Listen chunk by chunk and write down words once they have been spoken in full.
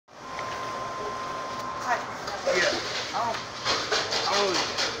I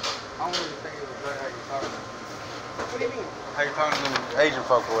don't really think it was good how you talking. What do you mean? How you talking to them Asian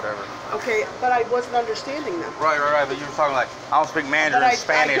folk or whatever. Okay, but I wasn't understanding them. Right. But you were talking like, I don't speak Mandarin,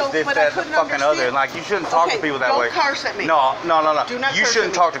 Spanish, this, that, the fucking other. Like, you shouldn't talk to people that way. Don't curse at me. No. Do not you curse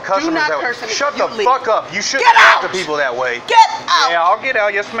shouldn't at me. talk to customers Do not that way. curse at me. Shut You the leave. fuck up. You shouldn't Get talk out. to people that way. Get out. Yeah, I'll get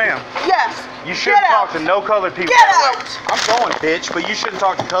out. Yes, ma'am. Yes. You shouldn't Get talk out. to no colored people Get that out. way. I'm going, bitch, but you shouldn't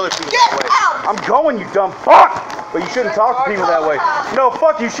talk to colored people Get that way. out. I'm going, you dumb fuck. But you shouldn't talk to people that way. No,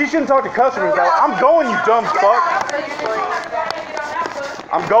 fuck you. She shouldn't talk to customers that way. I'm going, you dumb fuck.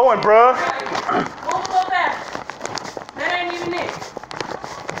 I'm going, bruh. Move so fast. That ain't even it.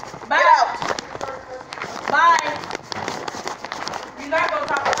 Bye. Get out. Bye. You're not gonna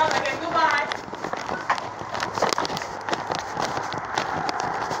talk to us again. Goodbye.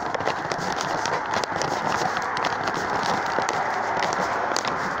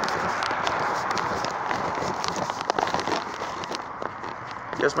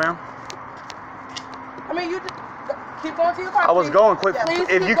 Yes, ma'am. I mean, you just keep going to your car. I was going quick. Please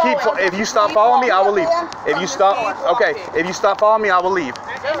If you stop following me, I will leave. If you stop, okay. If you stop following me, I will leave.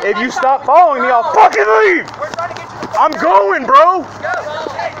 If you stop following me, I'll fucking leave. I'm going, bro.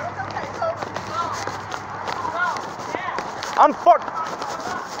 I'm fuck.